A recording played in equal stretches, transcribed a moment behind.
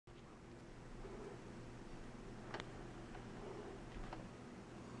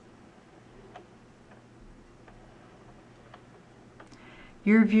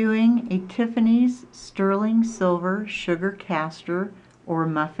You're viewing a Tiffany's sterling silver sugar castor or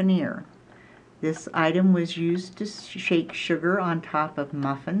Muffineer. This item was used to shake sugar on top of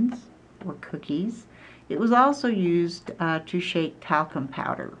muffins or cookies. It was also used to shake talcum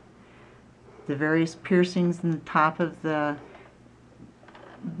powder. The various piercings in the top of the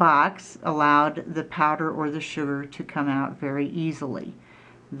box allowed the powder or the sugar to come out very easily.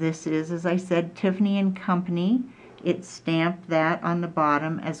 This is, as I said, Tiffany and Company. It stamped that on the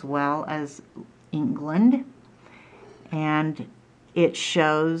bottom as well as England, and it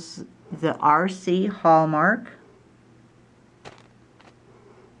shows the RC hallmark,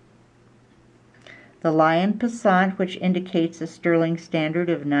 the lion passant, which indicates a sterling standard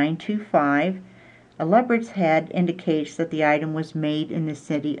of 925. A leopard's head indicates that the item was made in the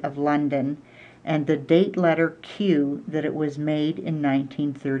city of London, and the date letter Q that it was made in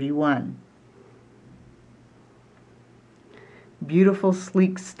 1931. Beautiful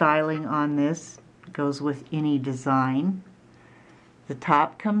sleek styling on this, goes with any design. The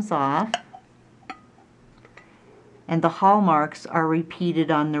top comes off, and the hallmarks are repeated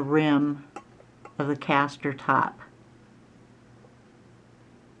on the rim of the castor top.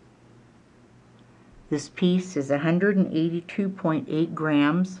 This piece is 182.8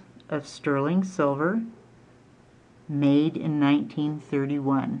 grams of sterling silver, made in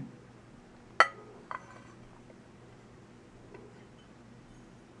 1931.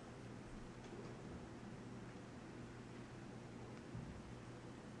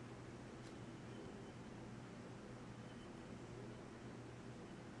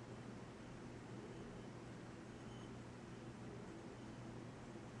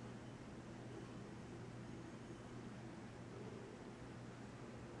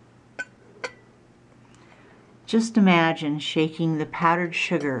 Just imagine shaking the powdered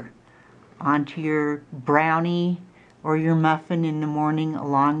sugar onto your brownie or your muffin in the morning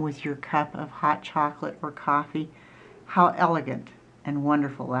along with your cup of hot chocolate or coffee. How elegant and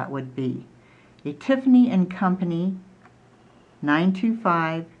wonderful that would be. A Tiffany and Company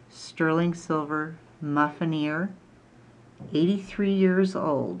 925 sterling silver Muffineer, 83 years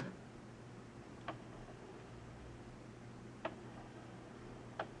old.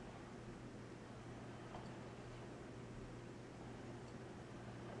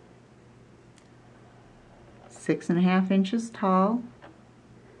 Six and a half inches tall,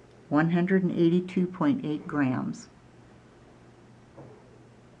 182.8 grams.